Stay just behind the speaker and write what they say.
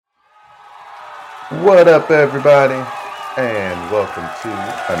What up, everybody? And welcome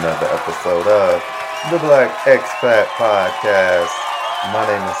to another episode of the Black Expat Podcast. My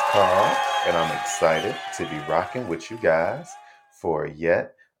name is Carl, and I'm excited to be rocking with you guys for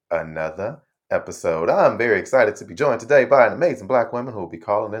yet another episode. I'm very excited to be joined today by an amazing Black woman who will be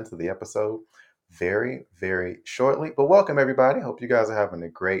calling into the episode very, very shortly. But welcome, everybody. Hope you guys are having a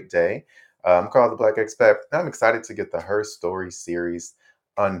great day. I'm Carl, the Black Expat. I'm excited to get the Her Story series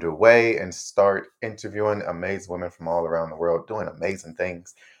underway and start interviewing amazing women from all around the world doing amazing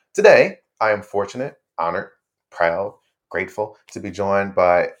things. Today, I am fortunate, honored, proud, grateful to be joined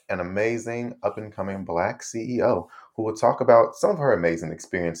by an amazing up-and-coming Black CEO who will talk about some of her amazing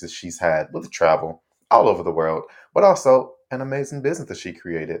experiences she's had with travel all over the world, but also an amazing business that she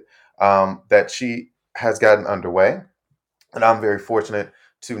created that she has gotten underway. And I'm very fortunate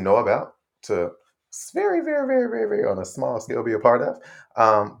to know about, to very, very, very, very, very on a small scale be a part of,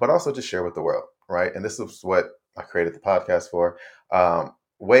 but also just share with the world, right? And this is what I created the podcast for,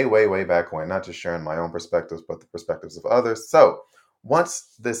 way, way, way back when, not just sharing my own perspectives, but the perspectives of others. So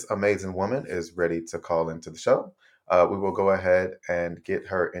once this amazing woman is ready to call into the show, we will go ahead and get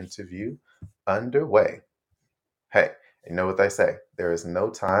her interview underway. Hey, you know what they say? There is no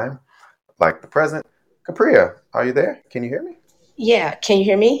time like the present. Capria, are you there? Can you hear me? Yeah, can you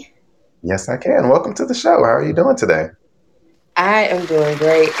hear me? Yes, I can. Welcome to the show. How are you doing today? I am doing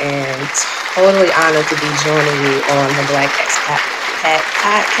great and totally honored to be joining you on the Black Expat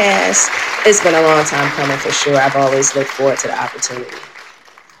podcast. It's been a long time coming for sure. I've always looked forward to the opportunity.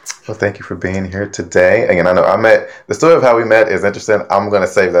 Well, thank you for being here today. Again, I know I met the story of how we met is interesting. I'm going to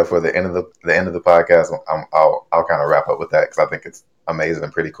save that for the end of the podcast. I'll kind of wrap up with that because I think it's amazing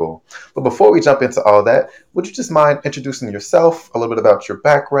and pretty cool. But before we jump into all that, would you just mind introducing yourself, a little bit about your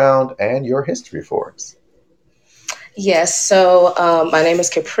background and your history for us? Yes, so my name is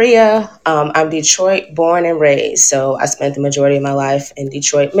Capria. I'm Detroit born and raised. So I spent the majority of my life in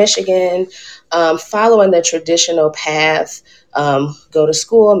Detroit, Michigan, following the traditional path, go to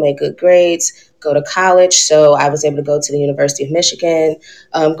school, make good grades, go to college. So I was able to go to the University of Michigan,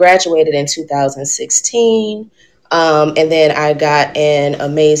 graduated in 2016. And then I got an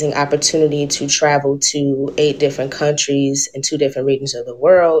amazing opportunity to travel to 8 different countries in 2 different regions of the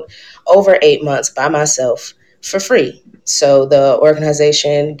world over 8 months by myself for free. So the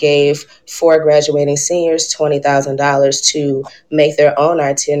organization gave 4 graduating seniors $20,000 to make their own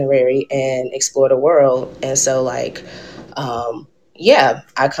itinerary and explore the world. And so, yeah,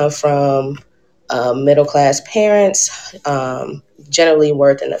 I come from middle class parents, generally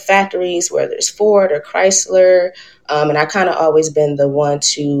worked in the factories where there's Ford or Chrysler. And I kind of always been the one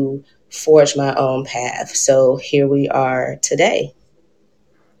to forge my own path. So here we are today.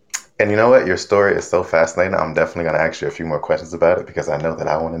 And you know what? Your story is so fascinating. I'm definitely going to ask you a few more questions about it because I know that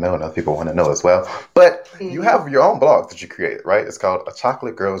I want to know and other people want to know as well. But you Mm-hmm. have your own blog that you created, right? It's called A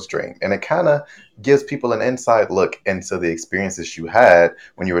Chocolate Girl's Dream. And it kind of gives people an inside look into the experiences you had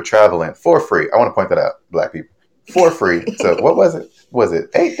when you were traveling for free. I want to point that out, Black people. For free. So what was it? Was it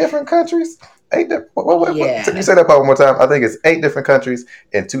 8 different countries? Can you Yeah, say that part one more time? I think it's 8 different countries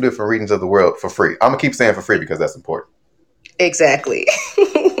in 2 different regions of the world for free. I'm going to keep saying for free because that's important. exactly.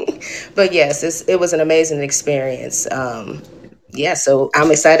 But yes, it was an amazing experience. Yeah, so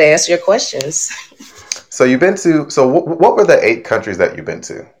I'm excited to answer your questions. So you've been to. So what were the 8 countries that you've been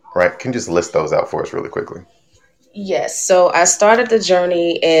to? Right? Can you just list those out for us really quickly? Yes, so I started the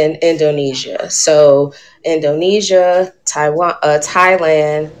journey in Indonesia. So Indonesia,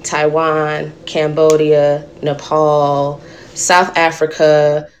 Thailand, Taiwan, Cambodia, Nepal, South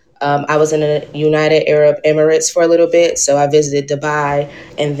Africa. I was in the United Arab Emirates for a little bit, so I visited Dubai,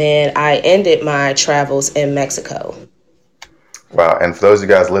 and then I ended my travels in Mexico. Wow! And for those of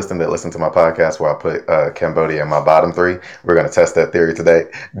you guys listening that listen to my podcast, where I put Cambodia in my bottom three, we're going to test that theory today.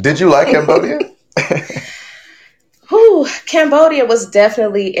 Did you like Cambodia? Whew, Cambodia was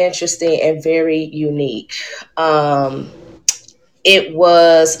definitely interesting and very unique. Um, it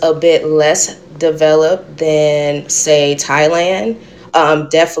was a bit less developed than, say, Thailand,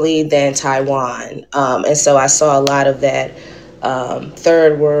 definitely than Taiwan. And so I saw a lot of that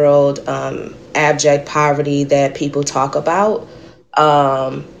third world abject poverty that people talk about.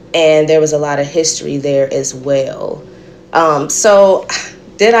 And there was a lot of history there as well. So,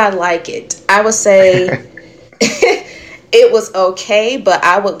 did I like it? I would say it was okay, but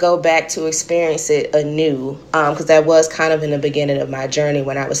I would go back to experience it anew because that was kind of in the beginning of my journey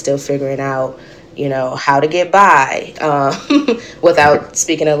when I was still figuring out, how to get by without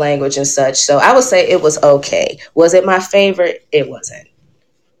speaking a language and such. So I would say it was okay. Was it my favorite? It wasn't.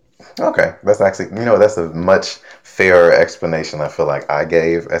 Okay, that's actually that's a much fairer explanation I feel like I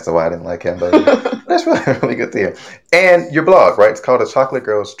gave as to why I didn't like Cambodia. That's really, really good to hear. And your blog, right? It's called A Chocolate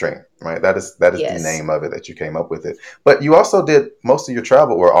Girl's Dream, right? That is the Yes. name of it that you came up with it. But you also did most of your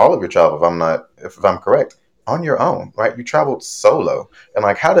travel, or all of your travel, if I'm correct, on your own, right? You traveled solo. And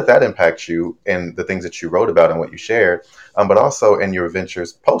like, how did that impact you in the things that you wrote about and what you shared, but also in your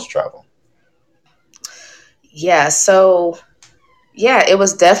ventures post travel? Yeah. So yeah, it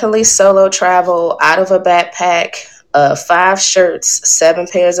was definitely solo travel out of a backpack, 5 shirts, 7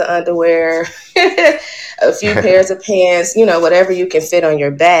 pairs of underwear, a few pairs of pants, whatever you can fit on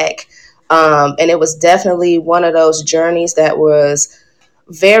your back. And it was definitely one of those journeys that was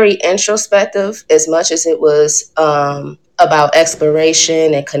very introspective as much as it was about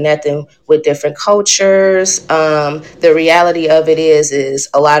exploration and connecting with different cultures. The reality of it is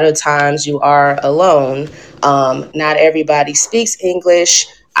a lot of times you are alone. Not everybody speaks English.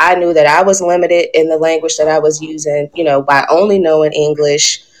 I knew that I was limited in the language that I was using, by only knowing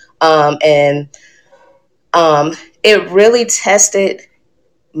English. And it really tested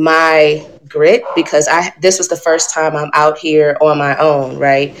my grit because I this was the first time I'm out here on my own,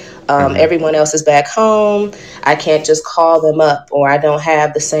 right? Hmm. Everyone else is back home. I can't just call them up, or I don't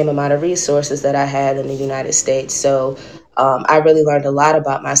have the same amount of resources that I had in the United States. So I really learned a lot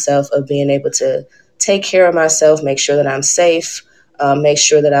about myself of being able to take care of myself, make sure that I'm safe, make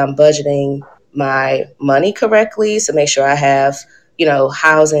sure that I'm budgeting my money correctly, so make sure I have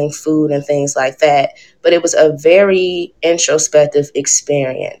housing, food, and things like that. But it was a very introspective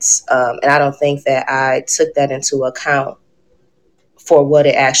experience. And I don't think that I took that into account for what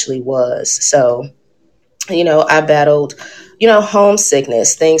it actually was. So, I battled,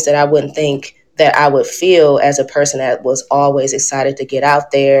 homesickness, things that I wouldn't think that I would feel as a person that was always excited to get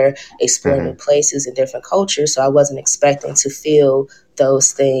out there, explore new Hmm. places and different cultures. So I wasn't expecting to feel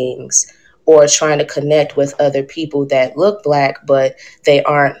those things or trying to connect with other people that look black, but they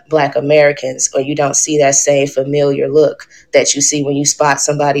aren't black Americans, or you don't see that same familiar look that you see when you spot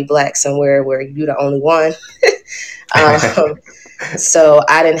somebody black somewhere where you're the only one. um, so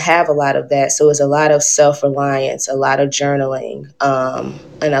I didn't have a lot of that. So it was a lot of self reliance, a lot of journaling,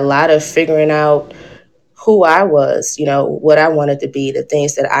 and a lot of figuring out who I was, what I wanted to be, the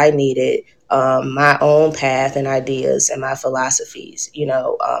things that I needed, my own path and ideas and my philosophies,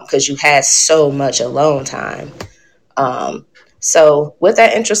 because you had so much alone time. Um, so with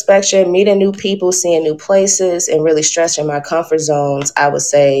that introspection, meeting new people, seeing new places, and really stretching my comfort zones, I would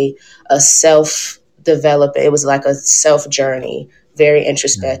say a self development. It was like a self journey, very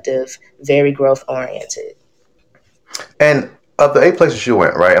introspective, very growth oriented. And of the 8 places you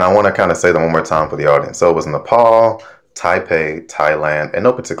went, right? And I want to kind of say them one more time for the audience. So it was Nepal, Taipei, Thailand, in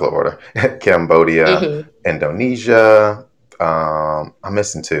no particular order, Cambodia, Mm-hmm. Indonesia. I'm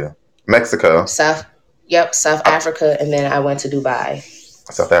missing two. Mexico, South, yep, South uh, Africa, and then I went to Dubai.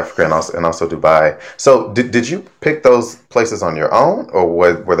 South Africa, and also Dubai. So did you pick those places on your own, or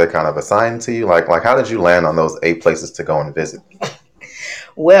were they kind of assigned to you? Like how did you land on those 8 places to go and visit?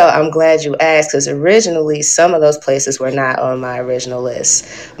 Well, I'm glad you asked because originally some of those places were not on my original list.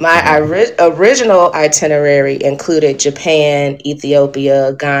 My Hmm. original itinerary included Japan,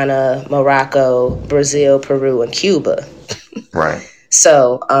 Ethiopia, Ghana, Morocco, Brazil, Peru, and Cuba. Right.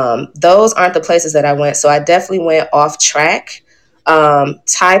 So those aren't the places that I went. So I definitely went off track.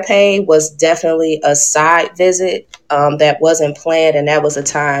 Taipei was definitely a side visit that wasn't planned, and that was a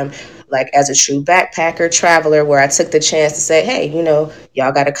time, like as a true backpacker traveler, where I took the chance to say, "Hey,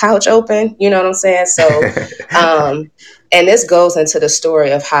 y'all got a couch open?" You know what I'm saying? So, um, and this goes into the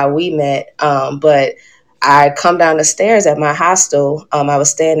story of how we met. But I come down the stairs at my hostel. I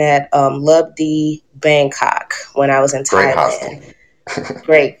was staying at Lub D, Bangkok when I was in Great hostel. Thailand.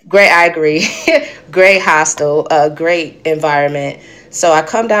 Great, great. I agree. Great hostel, great environment. So I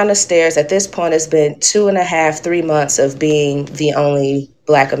come down the stairs. At this point, it's been 2.5, 3 months of being the only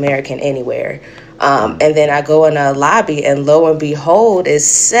Black American anywhere. Mm. And then I go in a lobby, and lo and behold, is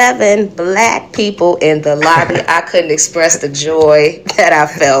 7 Black people in the lobby. I couldn't express the joy that I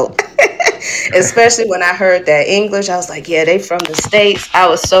felt. Especially when I heard that English, I was like, yeah, they from the States. I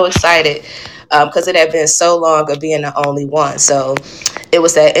was so excited because it had been so long of being the only one. So it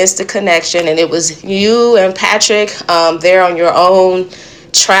was that instant connection, and it was you and Patrick there on your own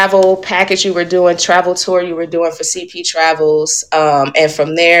travel package you were doing, travel tour you were doing for CP Travels. And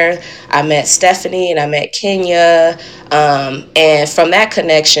from there, I met Stephanie and I met Kenya. And from that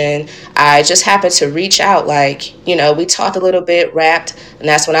connection, I just happened to reach out. Like, we talked a little bit, rapped, and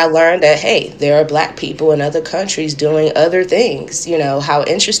that's when I learned that, hey, there are Black people in other countries doing other things. How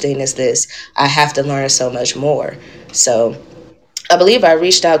interesting is this? I have to learn so much more. So I believe I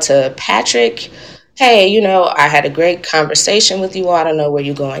reached out to Patrick, hey, I had a great conversation with you all. I don't know where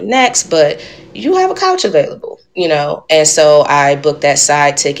you're going next, but you have a couch available. And so I booked that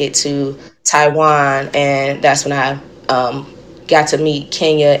side ticket to Taiwan, and that's when I got to meet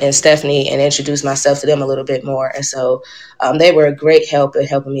Kenya and Stephanie and introduce myself to them a little bit more. And so they were a great help in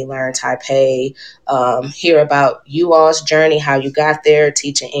helping me learn Taipei, hear about you all's journey, how you got there,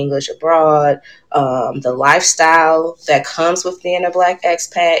 teaching English abroad, the lifestyle that comes with being a Black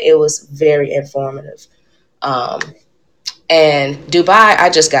expat. It was very informative. Um, and Dubai, I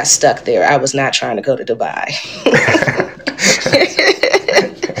just got stuck there. I was not trying to go to Dubai.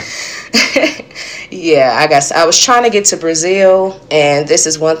 Yeah, I was trying to get to Brazil, and this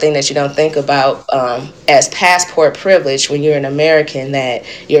is one thing that you don't think about as passport privilege when you're an American. That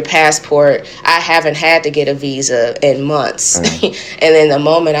your passport, I haven't had to get a visa in months, Mm. and then the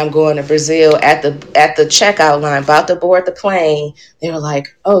moment I'm going to Brazil at the checkout line, about to board the plane, they were like,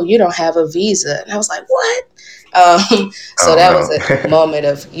 "Oh, you don't have a visa," and I was like, "What?" So Oh that was no. a moment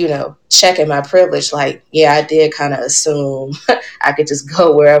of checking my privilege. Like, yeah, I did kind of assume I could just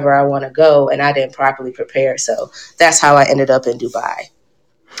go wherever I want to go, and I didn't properly prepare. So that's how I ended up in Dubai.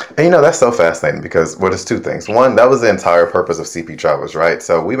 And that's so fascinating because, well, there's two things. One, that was the entire purpose of CP Travels, right?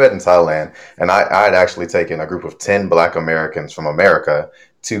 So we met in Thailand, and I had actually taken a group of 10 Black Americans from America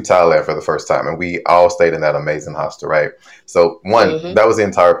to Thailand for the first time. And we all stayed in that amazing hostel, right? So, one, Mm-hmm. that was the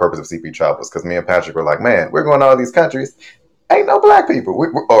entire purpose of CP Travels because me and Patrick were like, man, we're going to all these countries. Ain't no black people,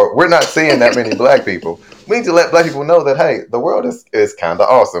 or we're not seeing that many black people. We need to let black people know that, hey, the world is kind of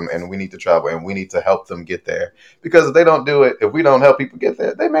awesome, and we need to travel, and we need to help them get there. Because if they don't do it, if we don't help people get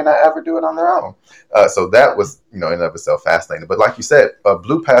there, they may not ever do it on their own. So that was, in and of itself fascinating. But like you said, a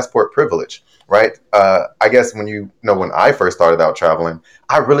blue passport privilege, right? I guess when I first started out traveling,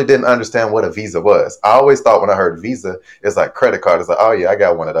 I really didn't understand what a visa was. I always thought when I heard visa, it's like credit card. It's like, oh yeah, I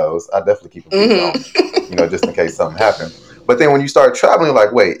got one of those. I definitely keep a visa on Mm-hmm. me, just in case something happened. But then when you start traveling,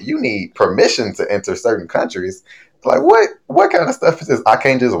 like, wait, you need permission to enter certain countries. Like, what kind of stuff is this? I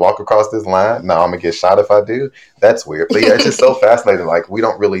can't just walk across this line. No, I'm gonna get shot if I do. That's weird. But yeah, it's just so fascinating. Like, we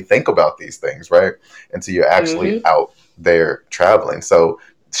don't really think about these things, right? Until you're actually Mm-hmm. out there traveling. So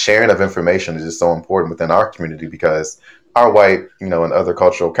sharing of information is just so important within our community because our white, and other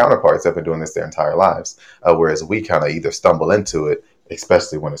cultural counterparts have been doing this their entire lives. Whereas we kind of either stumble into it,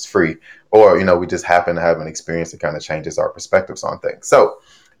 especially when it's free, or we just happen to have an experience that kind of changes our perspectives on things. So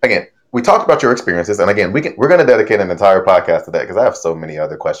again, we talked about your experiences, and again, we're going to dedicate an entire podcast to that because I have so many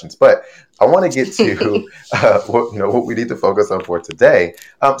other questions. But I want to get to what we need to focus on for today.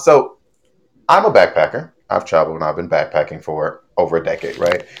 So I'm a backpacker. I've traveled and I've been backpacking for over a decade.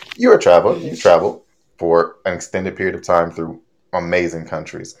 Right? You're a traveler. Mm-hmm. You've traveled for an extended period of time through amazing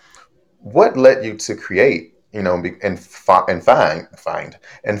countries. What led you to create, and found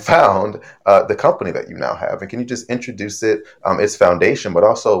the company that you now have? And can you just introduce its foundation, but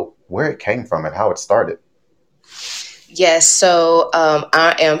also where it came from and how it started? Yes, so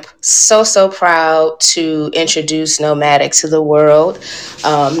I am so proud to introduce Nomadec to the world.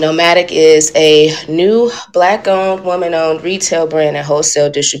 Nomadec is a new Black owned, woman owned retail brand and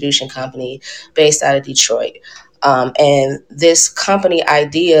wholesale distribution company based out of Detroit. And this company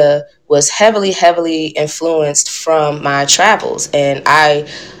idea was heavily influenced from my travels. And I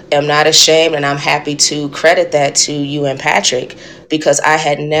am not ashamed, and I'm happy to credit that to you and Patrick, because I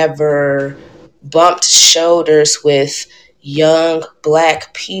had never bumped shoulders with young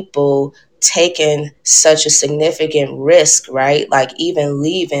Black people taking such a significant risk, right? Like even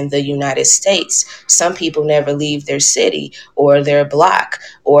leaving the United States. Some people never leave their city or their block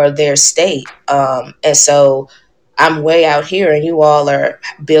or their state. And so I'm way out here, and you all are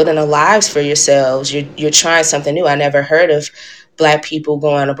building a lives for yourselves. You're trying something new. I never heard of Black people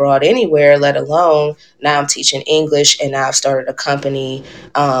going abroad anywhere, let alone now I'm teaching English, and now I've started a company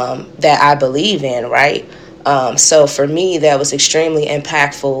that I believe in, right? So for me, that was extremely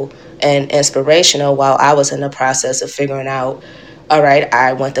impactful and inspirational while I was in the process of figuring out, all right,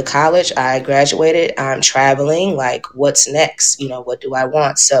 I went to college, I graduated, I'm traveling, like what's next? What do I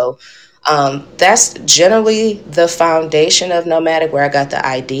want? So that's generally the foundation of Nomadic, where I got the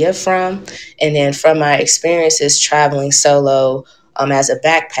idea from. And then from my experiences traveling solo as a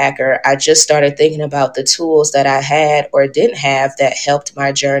backpacker, I just started thinking about the tools that I had or didn't have that helped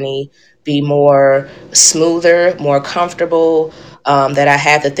my journey be more smoother, more comfortable. That I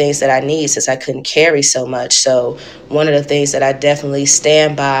had the things that I need since I couldn't carry so much. So one of the things that I definitely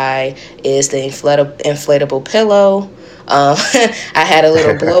stand by is the inflatable pillow. I had a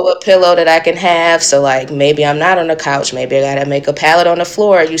little blow up pillow that I can have. So, like, maybe I'm not on the couch. Maybe I got to make a pallet on the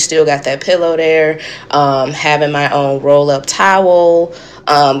floor. You still got that pillow there. Having my own roll up towel.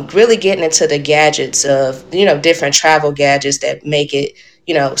 Really getting into the gadgets of, different travel gadgets that make it,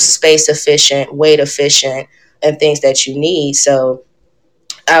 space efficient, weight efficient, and things that you need. So,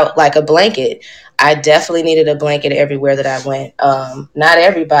 like a blanket. I definitely needed a blanket everywhere that I went. Not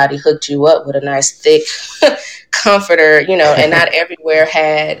everybody hooked you up with a nice thick comforter, and not everywhere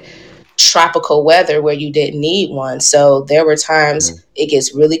had tropical weather where you didn't need one. So there were times it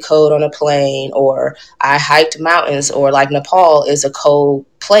gets really cold on a plane, or I hiked mountains, or like Nepal is a cold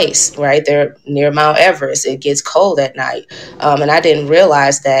place, right? They're near Mount Everest. It gets cold at night. And I didn't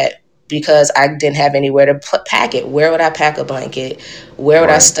realize that because I didn't have anywhere to pack it. Where would I pack a blanket? Where would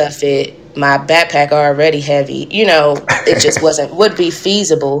I Right. stuff it? My backpack already heavy. It just would be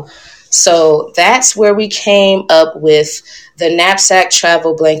feasible. So that's where we came up with the knapsack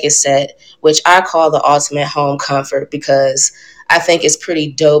travel blanket set, which I call the ultimate home comfort, because I think it's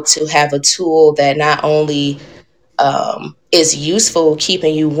pretty dope to have a tool that not only is useful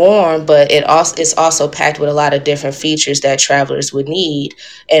keeping you warm, but it's also packed with a lot of different features that travelers would need,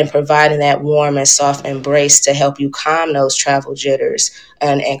 and providing that warm and soft embrace to help you calm those travel jitters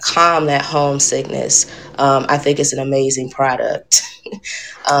and calm that homesickness. I think it's an amazing product.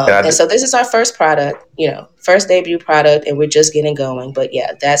 And I And did, so this is our first product, first debut product, and we're just getting going. But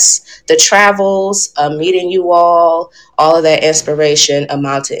yeah, that's the travels, meeting you all of that inspiration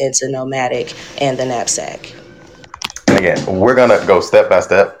amounted into Nomadec and the knapsack. and again, we're gonna go step by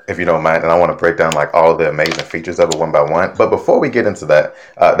step, if you don't mind, and I want to break down like all of the amazing features of it one by one. But before we get into that,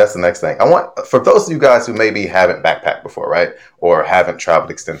 that's the next thing. I want for those of you guys who maybe haven't backpacked before, right, or haven't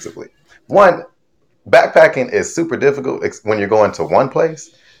traveled extensively. One, backpacking is super difficult when you're going to one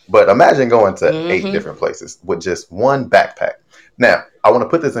place, but imagine going to 8 Mm-hmm. different places with just one backpack. Now, I want to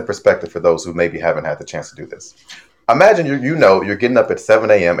put this in perspective for those who maybe haven't had the chance to do this. Imagine you're getting up at 7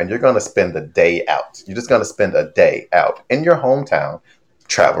 a.m. and you're going to spend the day out. You're just going to spend a day out in your hometown,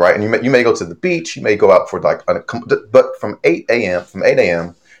 travel, right? And you may go to the beach, you may go out for like, but from 8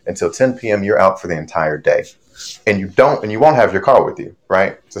 a.m. until 10 p.m. you're out for the entire day, and you won't have your car with you,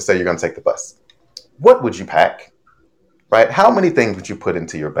 right? So say you're going to take the bus. What would you pack? Right? How many things would you put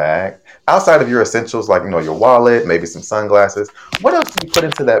into your bag outside of your essentials, like your wallet, maybe some sunglasses? What else do you put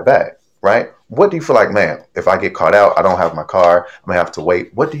into that bag? Right? What do you feel like, man? If I get caught out, I don't have my car. I'm gonna have to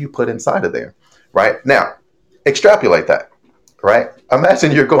wait. What do you put inside of there? Right now, extrapolate that. Right?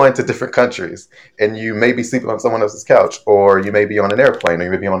 Imagine you're going to different countries and you may be sleeping on someone else's couch, or you may be on an airplane, or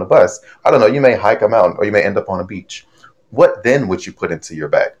you may be on a bus. I don't know. You may hike a mountain, or you may end up on a beach. What then would you put into your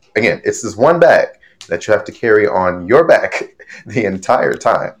bag? Again, it's this one bag that you have to carry on your back the entire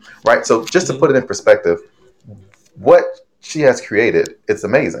time, right? So just to put it in perspective, what she has created, it's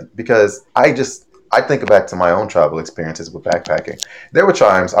amazing, because I think back to my own travel experiences with backpacking. There were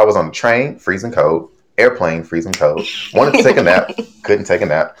times I was on a train, freezing cold, airplane, freezing cold, wanted to take a nap, couldn't take a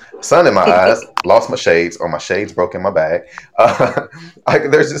nap, sun in my eyes, lost my shades, or my shades broke in my bag.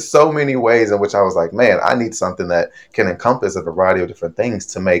 There's just so many ways in which I was like, man, I need something that can encompass a variety of different things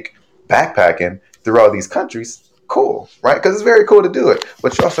to make backpacking through all these countries cool, right? Because it's very cool to do it,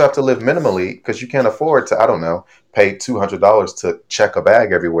 but you also have to live minimally, because you can't afford to, I don't know, pay $200 to check a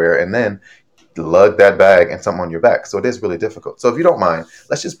bag everywhere and then lug that bag and something on your back. So it is really difficult. So if you don't mind,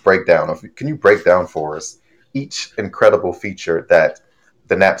 let's just break down. Can you break down for us each incredible feature that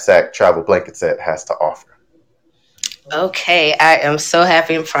the knapsack travel blanket set has to offer? Okay, I am so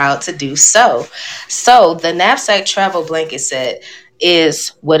happy and proud to do so. So, the knapsack travel blanket set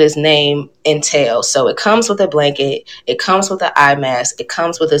is what its name entails. So, it comes with a blanket, it comes with an eye mask, it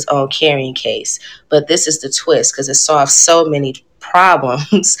comes with its own carrying case. But this is the twist, because it solves so many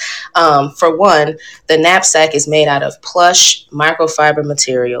problems. For one, the knapsack is made out of plush microfiber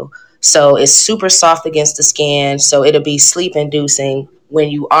material. So it's super soft against the skin. So it'll be sleep inducing when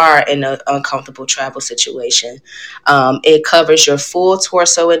you are in an uncomfortable travel situation. It covers your full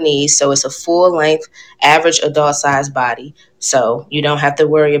torso and knees, so it's a full length, average adult sized body. So you don't have to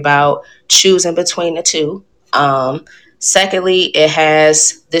worry about choosing between the two. Secondly, it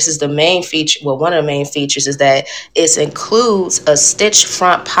has, this is the main feature, well, one of the main features is that it includes a stitched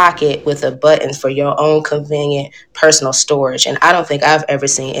front pocket with a button for your own convenient personal storage. And I don't think I've ever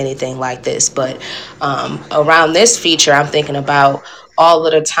seen anything like this. But around this feature, I'm thinking about all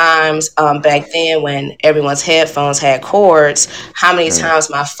of the times back then when everyone's headphones had cords, how many Mm. times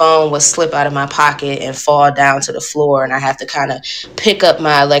my phone would slip out of my pocket and fall down to the floor, and I have to kind of pick up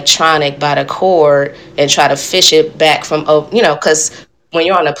my electronic by the cord and try to fish it back from, because when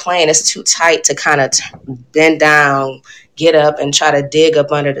you're on a plane, it's too tight to kind of bend down, get up, and try to dig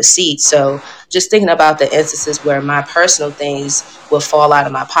up under the seat. So just thinking about the instances where my personal things will fall out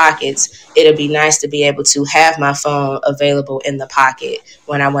of my pockets, it'd be nice to be able to have my phone available in the pocket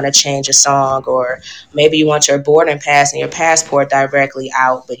when I want to change a song, or maybe you want your boarding pass and your passport directly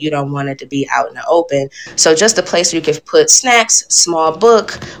out, but you don't want it to be out in the open. So just a place where you can put snacks, small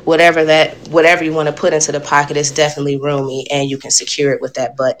book, whatever you want to put into the pocket is definitely roomy, and you can secure it with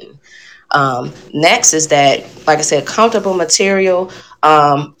that button. Next is that, like I said, comfortable material.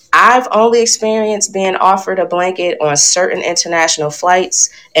 I've only experienced being offered a blanket on certain international flights,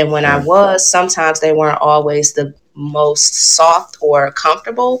 and when I Mm. was, sometimes they weren't always the most soft or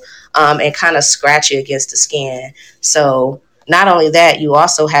comfortable, and kind of scratchy against the skin. So not only that, you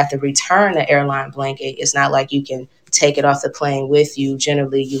also have to return the airline blanket. It's not like you can take it off the plane with you.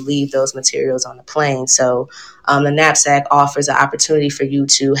 Generally, you leave those materials on the plane. So the knapsack offers an opportunity for you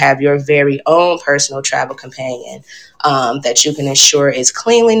to have your very own personal travel companion, that you can ensure is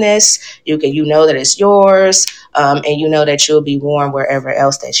cleanliness. You know that it's yours, and you know that you'll be warm wherever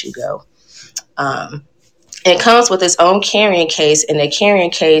else that you go. Um, it comes with its own carrying case, and the carrying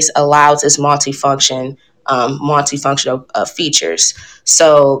case allows its multifunctional features.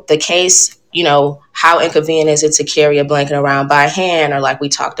 So the case, how inconvenient is it to carry a blanket around by hand, or like we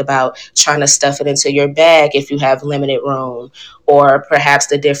talked about, trying to stuff it into your bag if you have limited room, or perhaps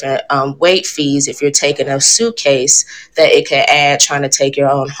the different weight fees if you're taking a suitcase that it could add trying to take your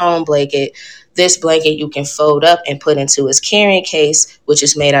own home blanket. This blanket you can fold up and put into its carrying case, which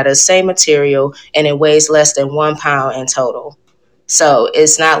is made out of the same material, and it weighs less than 1 pound in total. So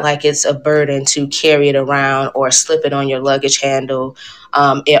it's not like it's a burden to carry it around or slip it on your luggage handle.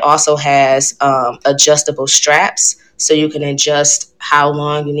 It also has adjustable straps, so you can adjust how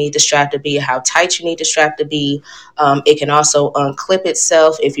long you need the strap to be, how tight you need the strap to be. It can also unclip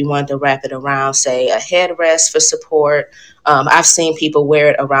itself if you want to wrap it around, say, a headrest for support. I've seen people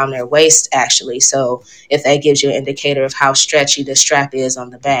wear it around their waist, actually. So if that gives you an indicator of how stretchy the strap is on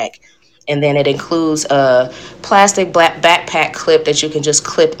the back. And then it includes a plastic black backpack clip that you can just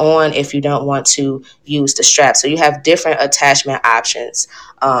clip on if you don't want to use the strap. So you have different attachment options.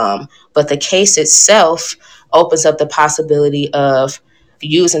 But the case itself opens up the possibility of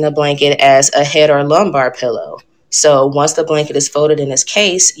using the blanket as a head or lumbar pillow. So once the blanket is folded in its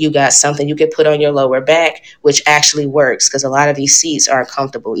case, you got something you can put on your lower back, which actually works because a lot of these seats aren't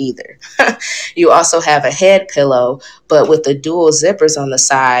comfortable either. You also have a head pillow, but with the dual zippers on the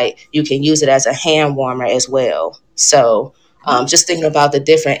side, you can use it as a hand warmer as well. So just thinking about the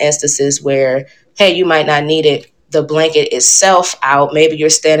different instances where, hey, you might not need it, the blanket itself out. Maybe you're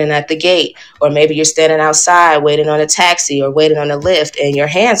standing at the gate, or maybe you're standing outside waiting on a taxi or waiting on a lift, and your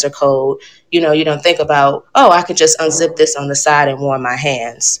hands are cold. You don't think about, oh, I could just unzip this on the side and warm my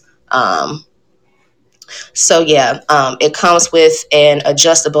hands. So yeah, it comes with an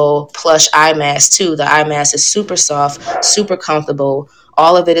adjustable plush eye mask too. The eye mask is super soft, super comfortable.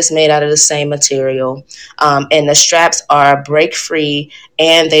 All of it is made out of the same material, and the straps are break free,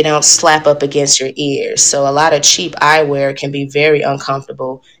 and they don't slap up against your ears. So a lot of cheap eyewear can be very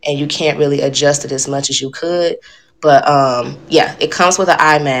uncomfortable, and you can't really adjust it as much as you could. But yeah, it comes with an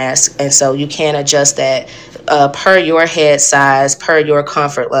eye mask, and so you can adjust that per your head size, per your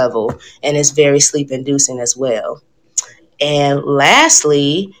comfort level, and it's very sleep inducing as well. And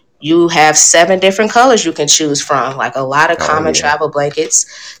lastly, you have 7 different colors you can choose from. Like a lot of Oh common yeah. travel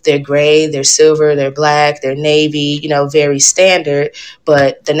blankets, they're gray, they're silver, they're black, they're navy, very standard.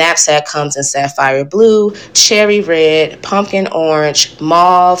 But the knapsack comes in sapphire blue, cherry red, pumpkin orange,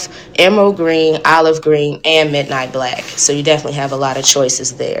 mauve, emerald green, olive green, and midnight black. So you definitely have a lot of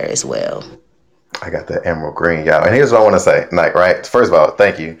choices there as well. I got that emerald green, y'all. And here's what I want to say, Nike, right? First of all,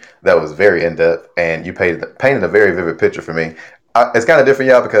 thank you. That was very in depth, and you painted a very vivid picture for me. It's kind of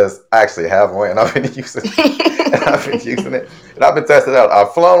different, y'all, because I actually have one, and I've been using it, and I've been using it, and I've been testing it out.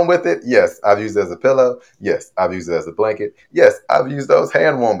 I've flown with it. Yes, I've used it as a pillow. Yes, I've used it as a blanket. Yes, I've used those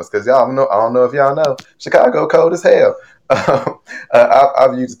hand warmers because y'all know. I don't know if y'all know, Chicago cold as hell.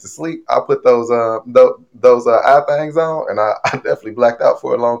 I've used it to sleep. I put those eye things on, and I definitely blacked out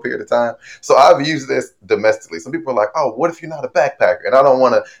for a long period of time. So I've used this domestically. Some people are like, "Oh, what if you're not a backpacker?" And I don't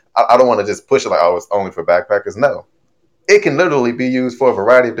want to. I don't want to just push it like, "Oh, it's only for backpackers." No, it can literally be used for a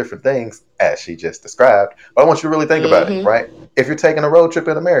variety of different things, as she just described. But I want you to really think about it, Mm-hmm. right? If you're taking a road trip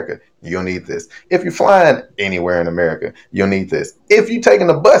in America, you'll need this. If you're flying anywhere in America, you'll need this. If you're taking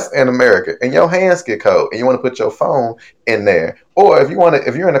a bus in America and your hands get cold and you want to put your phone in there, or if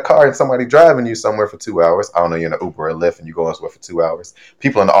you're in a car and somebody driving you somewhere for 2 hours, I don't know, you're in an Uber or a Lyft and you go somewhere for 2 hours.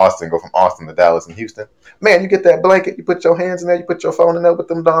 People in Austin go from Austin to Dallas and Houston. Man, you get that blanket, you put your hands in there, you put your phone in there with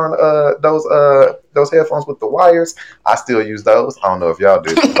them darn those headphones with the wires. I still use those. I don't know if y'all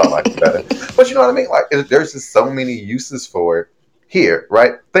do because I like them better. But you know what I mean? Like there's just so many uses for it here,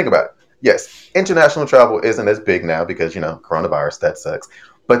 right? Think about it. Yes, international travel isn't as big now because, coronavirus, that sucks.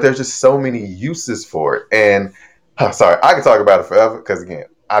 But there's just so many uses for it. And sorry, I can talk about it forever because, again,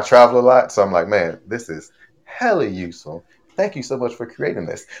 I travel a lot. So I'm like, man, this is hella useful. Thank you so much for creating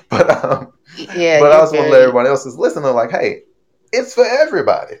this. Yeah, But I you're also want to let very. everyone else who's listening, like, hey, it's for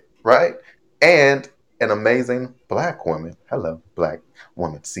everybody, right? And an amazing black woman, hello, black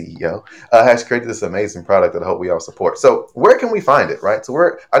woman CEO, has created this amazing product that I hope we all support. So where can we find it, right? So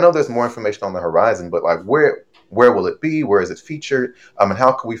I know there's more information on the horizon, but like where will it be? Where is it featured? And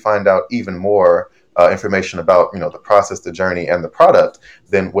how can we find out even more information about the process, the journey, and the product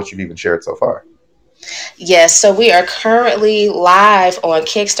than what you've even shared so far? Yes, so we are currently live on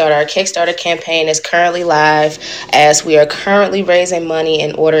Kickstarter. Our Kickstarter campaign is currently live as we are currently raising money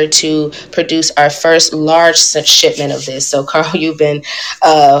in order to produce our first large shipment of this. So, Carl, you've been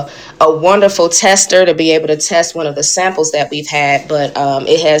a wonderful tester to be able to test one of the samples that we've had, but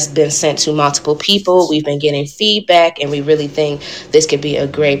it has been sent to multiple people. We've been getting feedback, and we really think this could be a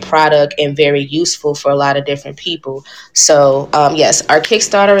great product and very useful for a lot of different people. So, yes, our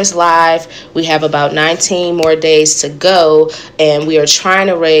Kickstarter is live. We have about 19 more days to go, and we are trying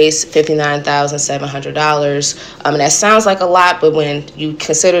to raise $59,700. And that sounds like a lot, but when you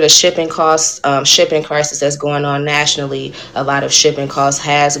consider the shipping costs, shipping crisis that's going on nationally, a lot of shipping costs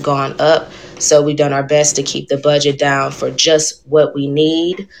has gone up. So we've done our best to keep the budget down for just what we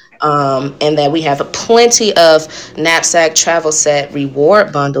need. And that we have plenty of knapsack travel set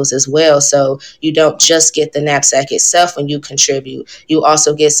reward bundles as well. So you don't just get the knapsack itself when you contribute. You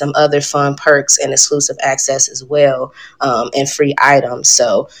also get some other fun perks and exclusive access as well, and free items.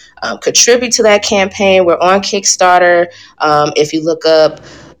 So contribute to that campaign. We're on Kickstarter. If you look up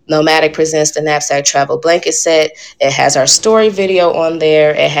Nomadec presents the knapsack travel blanket set. It has our story video on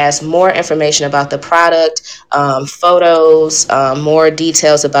there. It has more information about the product, photos, more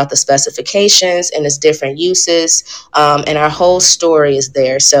details about the specifications and its different uses. And our whole story is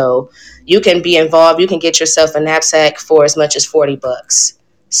there. So you can be involved. You can get yourself a knapsack for as much as $40.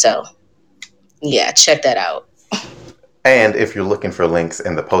 So yeah, check that out. And if you're looking for links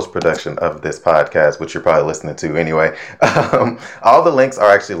in the post production of this podcast, which you're probably listening to anyway, all the links are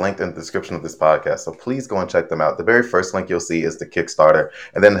actually linked in the description of this podcast. So please go and check them out. The very first link you'll see is the Kickstarter,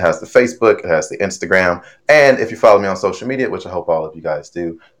 and then it has the Facebook, it has the Instagram. And if you follow me on social media, which I hope all of you guys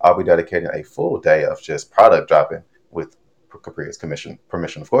do, I'll be dedicating a full day of just product dropping with Capria's permission,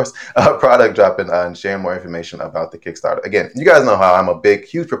 of course, product dropping and sharing more information about the Kickstarter. Again, you guys know how I'm a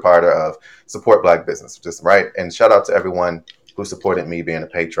huge proprietor of support Black business, just right. And shout out to everyone who supported me being a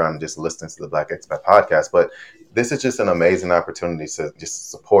patron and just listening to the Black Expat podcast. But this is just an amazing opportunity to just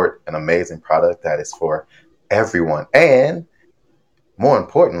support an amazing product that is for everyone. And more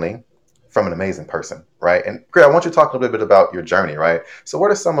importantly, from an amazing person, right? And Greg, I want you to talk a little bit about your journey, right? So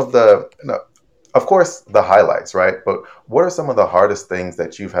what are some of of course, the highlights, right? But what are some of the hardest things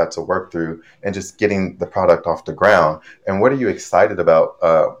that you've had to work through and just getting the product off the ground? And what are you excited about?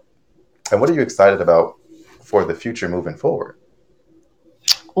 And what are you excited about for the future moving forward?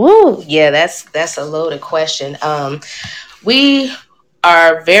 Ooh, yeah, that's a loaded question. We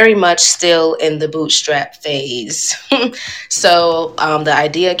are very much still in the bootstrap phase. So the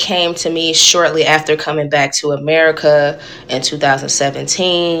idea came to me shortly after coming back to America in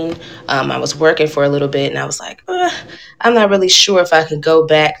 2017. I was working for a little bit and I was like, I'm not really sure if I can go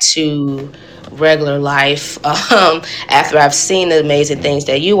back to regular life after I've seen the amazing things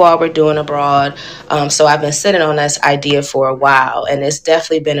that you all were doing abroad. So I've been sitting on this idea for a while, and it's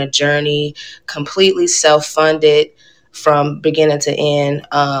definitely been a journey, completely self-funded from beginning to end.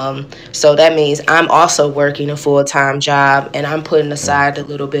 So that means I'm also working a full-time job, and I'm putting Mm. aside a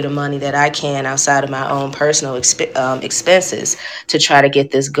little bit of money that I can outside of my own personal expenses to try to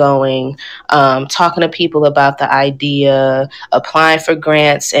get this going. Talking to people about the idea, applying for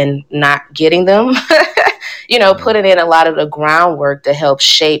grants and not getting them. Mhm. Putting in a lot of the groundwork to help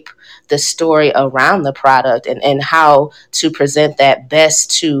shape the story around the product and how to present that best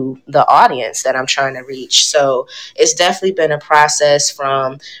to the audience that I'm trying to reach. So it's definitely been a process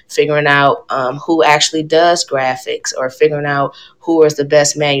from figuring out who actually does graphics or figuring out who is the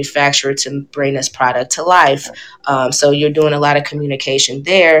best manufacturer to bring this product to life. So you're doing a lot of communication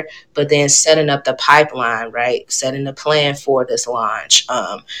there, but then setting up the pipeline, right? Setting the plan for this launch.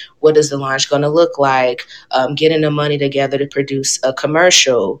 What is the launch going to look like? Getting the money together to produce a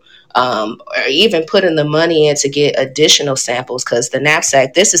commercial, or even putting the money in to get additional samples, because the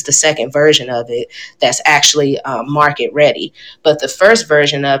knapsack, this is the second version of it that's actually market ready. But the first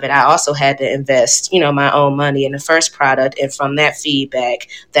version of it, I also had to invest, my own money in the first product. And from that feedback,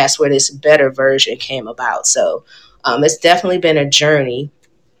 that's where this better version came about. So it's definitely been a journey,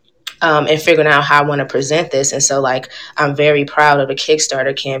 and figuring out how I want to present this. And so, like, I'm very proud of the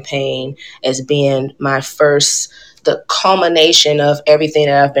Kickstarter campaign as being my first, the culmination of everything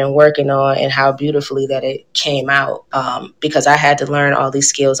that I've been working on and how beautifully that it came out. Because I had to learn all these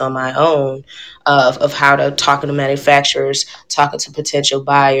skills on my own of how to talk to manufacturers, talking to potential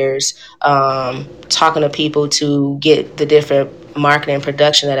buyers, talking to people to get the different marketing and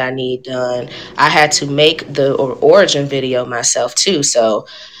production that I need done. I had to make the origin video myself too. So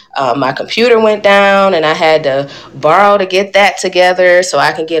my computer went down and I had to borrow to get that together so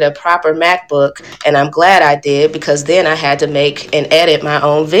I can get a proper MacBook. And I'm glad I did, because then I had to make and edit my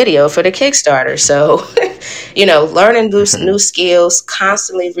own video for the Kickstarter. So, learning those new skills,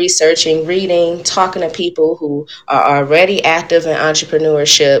 constantly researching, reading, talking to people who are already active in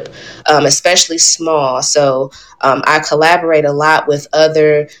entrepreneurship, especially small. So I collaborate a lot with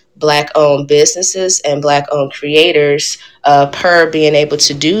other Black owned businesses and Black owned creators, per being able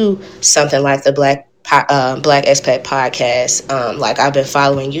to do something like the Black Expat podcast. Like, I've been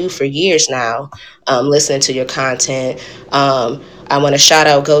following you for years now, listening to your content. I want to shout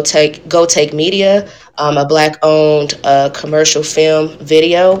out Go Take Media, a Black owned commercial film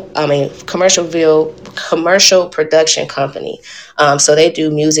video. Commercial production company. So they do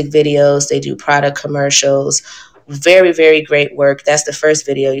music videos, they do product commercials. Very, very great work. That's the first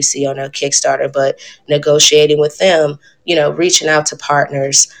video you see on a Kickstarter, but negotiating with them, reaching out to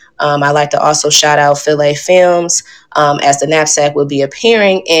partners. I like to also shout out Filet Films, as the knapsack will be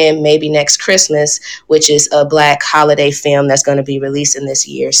appearing in Maybe Next Christmas, which is a Black holiday film that's going to be releasing this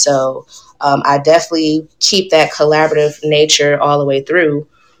year. So I definitely keep that collaborative nature all the way through.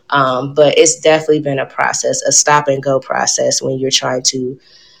 But it's definitely been a process, a stop and go process, when you're trying to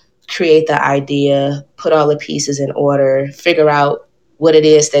create the idea, put all the pieces in order, figure out what it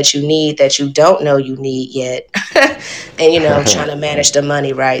is that you need that you don't know you need yet, and trying to manage the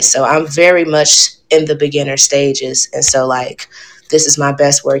money, right? So I'm very much in the beginner stages, and so, like, this is my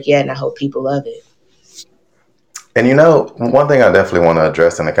best work yet, and I hope people love it. And one thing I definitely want to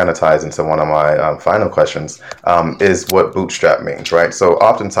address, and it kind of ties into one of my final questions, is what bootstrap means, right? So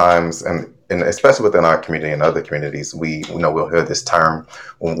oftentimes, and especially within our community and other communities, we'll hear this term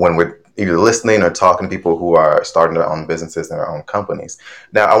when we're either listening or talking to people who are starting their own businesses and their own companies.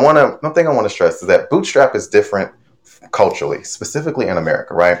 Now, one thing I want to stress is that bootstrap is different culturally, specifically in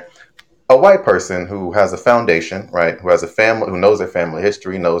America, right? A white person who has a foundation, right, who has a family, who knows their family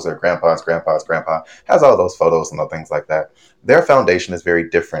history, knows their grandpa's grandpa, has all those photos and all things like that. Their foundation is very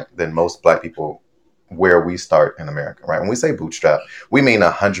different than most Black people where we start in America, right? When we say bootstrap, we mean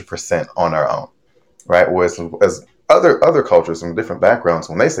 100% on our own, right? Whereas as other cultures from different backgrounds,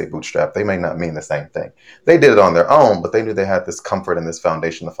 when they say bootstrap, they may not mean the same thing. They did it on their own, but they knew they had this comfort and this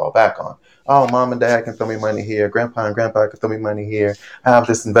foundation to fall back on. Oh, mom and dad can throw me money here. Grandpa and grandpa can throw me money here. I have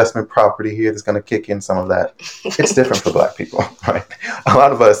this investment property here that's going to kick in some of that. It's different for Black people, right? A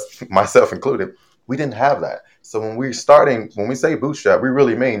lot of us, myself included, we didn't have that. So when we say bootstrap, we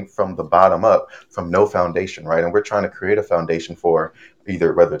really mean from the bottom up, from no foundation, right? And we're trying to create a foundation for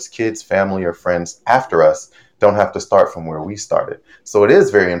either, whether it's kids, family, or friends after us, don't have to start from where we started. So it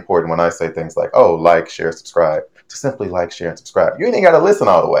is very important when I say things like, oh, like, share, subscribe, to simply like, share, and subscribe. You ain't got to listen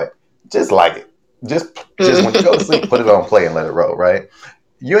all the way. Just like it. Just when you go to sleep, put it on play and let it roll, right?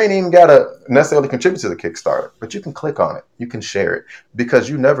 You ain't even got to necessarily contribute to the Kickstarter, but you can click on it. You can share it, because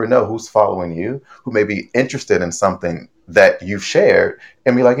you never know who's following you, who may be interested in something that you've shared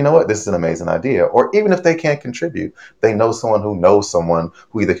and be like, you know what, this is an amazing idea. Or even if they can't contribute, they know someone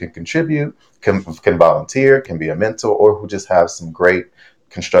who either can contribute, can volunteer, can be a mentor, or who just have some great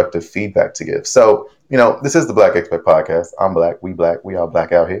constructive feedback to give. So, this is the Black Expat Podcast. I'm Black, we all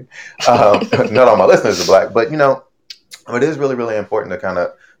Black out here. Not all my listeners are Black, but it is really, really important to kind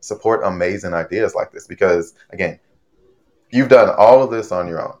of support amazing ideas like this, because, again, you've done all of this on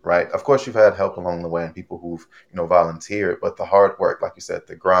your own, right? Of course, you've had help along the way and people who've, volunteered, but the hard work, like you said,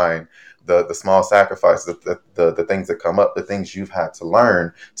 the grind, the small sacrifices, the things that come up, the things you've had to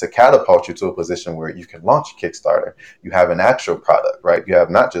learn to catapult you to a position where you can launch a Kickstarter. You have an actual product, right? You have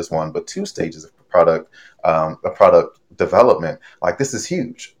not just one, but two stages of a product development. Like, this is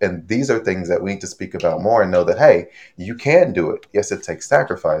huge. And these are things that we need to speak about more and know that, hey, you can do it. Yes, it takes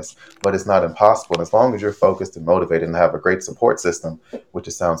sacrifice, but it's not impossible. And as long as you're focused and motivated and have a great support system, which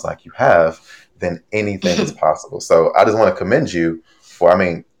it sounds like you have, then anything is possible. So I just want to commend you for, I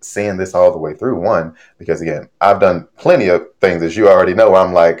mean, seeing this all the way through. One, because again, I've done plenty of things, as you already know, where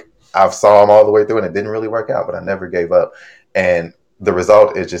I'm like, I've saw them all the way through and it didn't really work out, but I never gave up. And the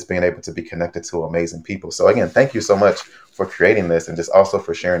result is just being able to be connected to amazing people. So again, thank you so much for creating this and just also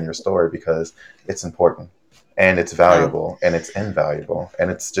for sharing your story, because it's important and it's Oh, valuable and it's invaluable. And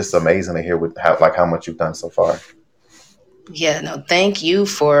it's just amazing to hear how much you've done so far. yeah, no, thank you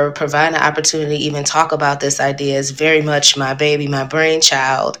for providing the opportunity to even talk about this idea. It's very much my baby, my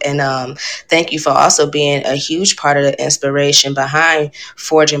brainchild. And thank you for also being a huge part of the inspiration behind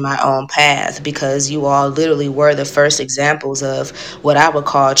forging my own path, because you all literally were the first examples of what I would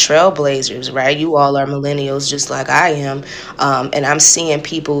call trailblazers, right? You all are millennials just like I am. And I'm seeing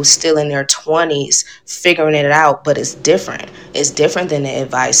people still in their 20s figuring it out, but it's different. It's different than the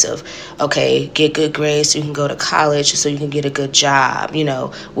advice of, okay, get good grades so you can go to college so you can get a good job. You know,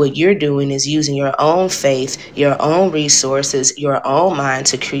 what you're doing is using your own faith, your own resources, your own mind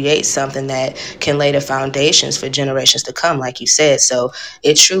to create something that can lay the foundations for generations to come, like you said. So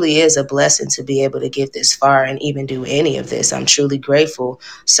it truly is a blessing to be able to get this far and even do any of this. I'm truly grateful.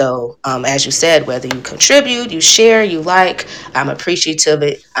 So, as you said, whether you contribute, you share, you like, I'm appreciative of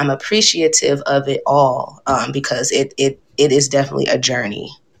it. I'm appreciative of it all, because it is definitely a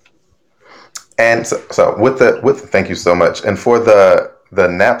journey. And so with thank you so much. And for the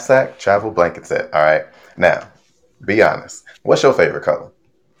knapsack travel blanket set, all right. Now, be honest. What's your favorite color?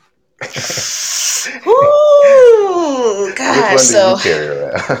 Ooh, Which gosh. one do So, you carry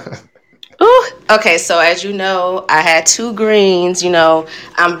around? ooh, okay. So, as you know, I had two greens. You know,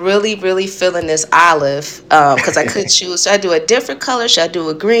 I'm really, really feeling this olive because I could choose. Should I do a different color? Should I do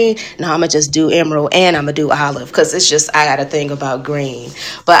a green? No, I'm gonna just do emerald and I'm gonna do olive because it's just I got to think about green.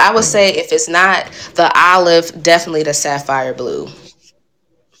 But I would Mm. say if it's not the olive, definitely the sapphire blue.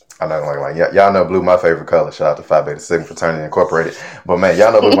 I'm not gonna lie, y'all know blue my favorite color. Shout out to Phi Beta Sigma Fraternity Incorporated. But man,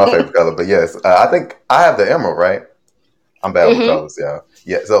 y'all know blue my favorite color. But yes, I think I have the emerald, right? I'm bad with Hmm. colors, y'all.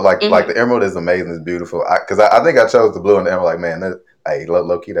 Yeah, so like Hmm. the emerald is amazing, it's beautiful. I think I chose the blue and the emerald. Like, man, hey,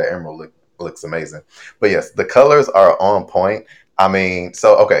 low key, that emerald looks amazing. But yes, the colors are on point. I mean,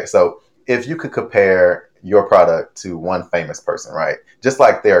 so okay, so if you could compare your product to one famous person, right? Just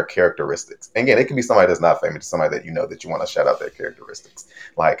like their characteristics. And again, it can be somebody that's not famous, somebody that you know that you want to shout out their characteristics.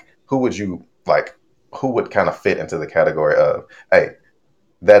 Like, who would you like? Who would kind of fit into the category of, hey,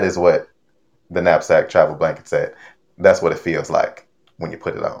 that is what the knapsack travel blanket set. That's what it feels like when you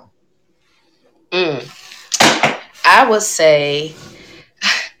put it on. Mm. I would say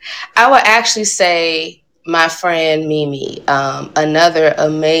I would actually say my friend Mimi, another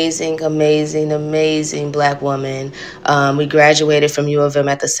amazing, amazing, amazing Black woman. We graduated from U of M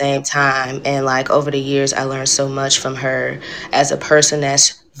at the same time, and like over the years, I learned so much from her as a person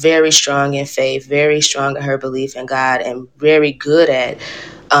that's very strong in faith, very strong in her belief in God, and very good at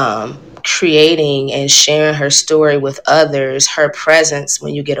creating and sharing her story with others. Her presence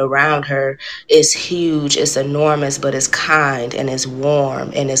when you get around her is huge, it's enormous, but it's kind and it's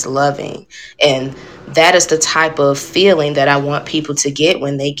warm and it's loving. And that is the type of feeling that I want people to get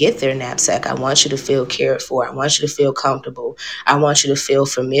when they get their knapsack. I want you to feel cared for. I want you to feel comfortable. I want you to feel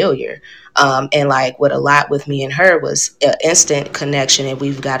familiar. And like what a lot with me and her was an instant connection, and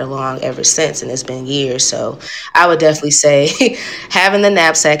we've got along ever since, and it's been years. So I would definitely say having the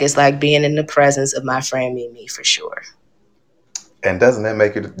knapsack is like being in the presence of my friend Mimi for sure. And doesn't that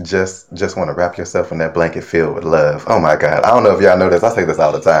make you just want to wrap yourself in that blanket filled with love? Oh my God. I don't know if y'all know this. I say this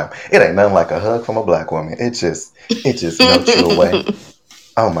all the time. It ain't nothing like a hug from a Black woman. It just melts you away.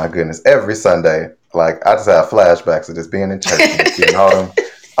 Oh my goodness. Every Sunday, like I just have flashbacks of just being in church and just getting all them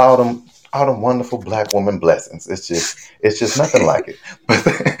all them wonderful Black woman blessings. It's just nothing like it.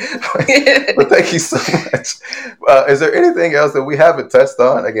 But thank you so much. Is there anything else that we haven't touched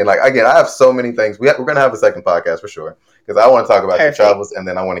on? Again, I have so many things. We're gonna have a second podcast for sure, because I want to talk about your Perfect. travels, and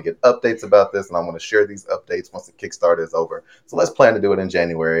then I want to get updates about this, and I want to share these updates once the Kickstarter is over. So let's plan to do it in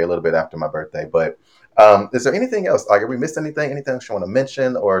January, a little bit after my birthday. But is there anything else? Like, have we missed anything? Anything else you want to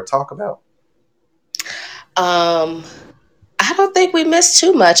mention or talk about? um, I don't think we missed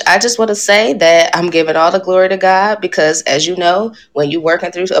too much. I just want to say that I'm giving all the glory to God because, as you know, when you're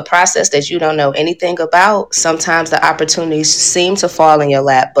working through a process that you don't know anything about, sometimes the opportunities seem to fall in your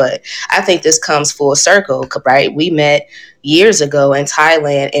lap. But I think this comes full circle, right? We met years ago in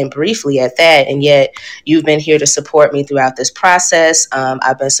Thailand, and briefly at that. And yet you've been here to support me throughout this process.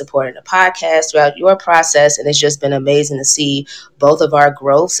 I've been supporting the podcast throughout your process, and it's just been amazing to see both of our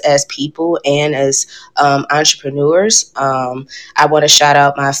growths as people and as entrepreneurs. I want to shout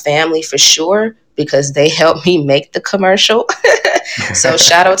out my family for sure because they helped me make the commercial. So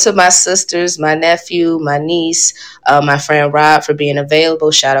shout out to my sisters, my nephew, my niece, my friend Rob for being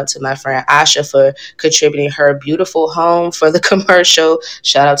available. Shout out to my friend Asha for contributing her beautiful home for the commercial.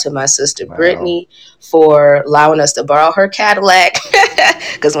 Shout out to my sister Wow. Brittany for allowing us to borrow her Cadillac.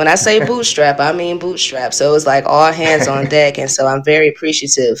 Because when I say bootstrap, I mean bootstrap. So it was like all hands on deck. And so I'm very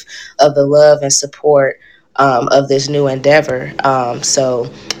appreciative of the love and support of this new endeavor.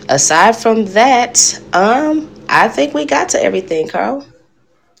 So aside from that, I think we got to everything, Carl.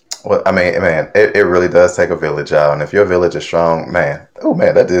 Well, I mean, man, it really does take a village, y'all. And if your village is strong, man, oh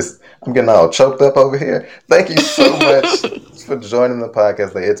man, I'm getting all choked up over here. Thank you so much for joining the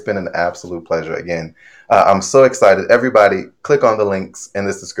podcast. It's been an absolute pleasure. Again, I'm so excited. Everybody, click on the links in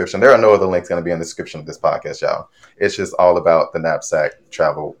this description. There are no other links going to be in the description of this podcast, y'all. It's just all about the knapsack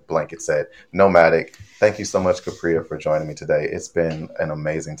travel blanket set. Nomadec. Thank you so much, Capriya, for joining me today. It's been an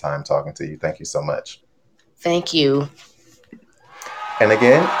amazing time talking to you. Thank you so much. Thank you. And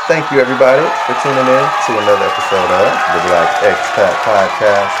again, thank you everybody for tuning in to another episode of the Black Expat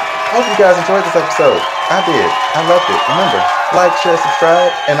Podcast. I hope you guys enjoyed this episode. I did. I loved it. Remember, like, share,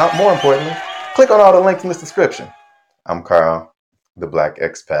 subscribe, and more importantly, click on all the links in this description. I'm Carl, the Black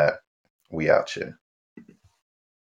Expat. We out here.